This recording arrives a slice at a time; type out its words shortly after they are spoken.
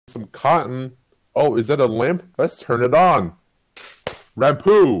some cotton. Oh, is that a lamp? Let's turn it on.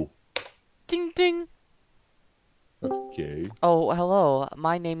 Rampoo. Ding ding. That's gay. Oh, hello.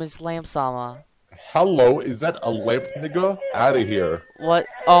 My name is Lamp-sama. Hello, is that a lamp nigga? Out of here. What?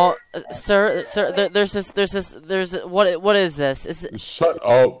 Oh, sir, there's what is this? Is it? Shut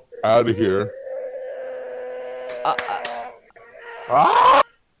up. Out of here. Ah!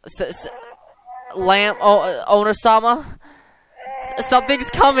 Lamp, Owner-sama? Something's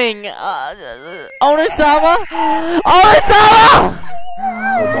coming! Owner-sama? Owner-sama!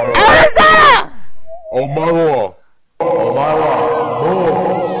 Owner-sama! Omaru! Omaru! No!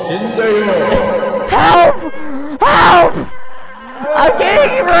 Shindeyo! Help! Help! I'm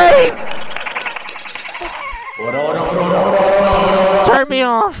getting raped! Turn me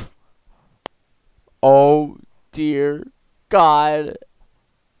off! Oh, dear God.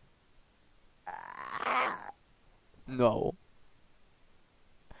 No.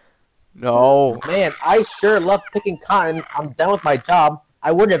 No. Man, I sure love picking cotton. I'm done with my job.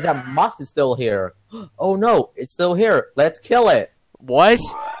 I wonder if that moth is still here. Oh no, it's still here. Let's kill it. What?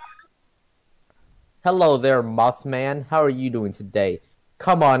 Hello there, Mothman. How are you doing today?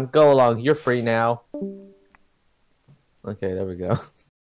 Come on, go along. You're free now. Okay, there we go.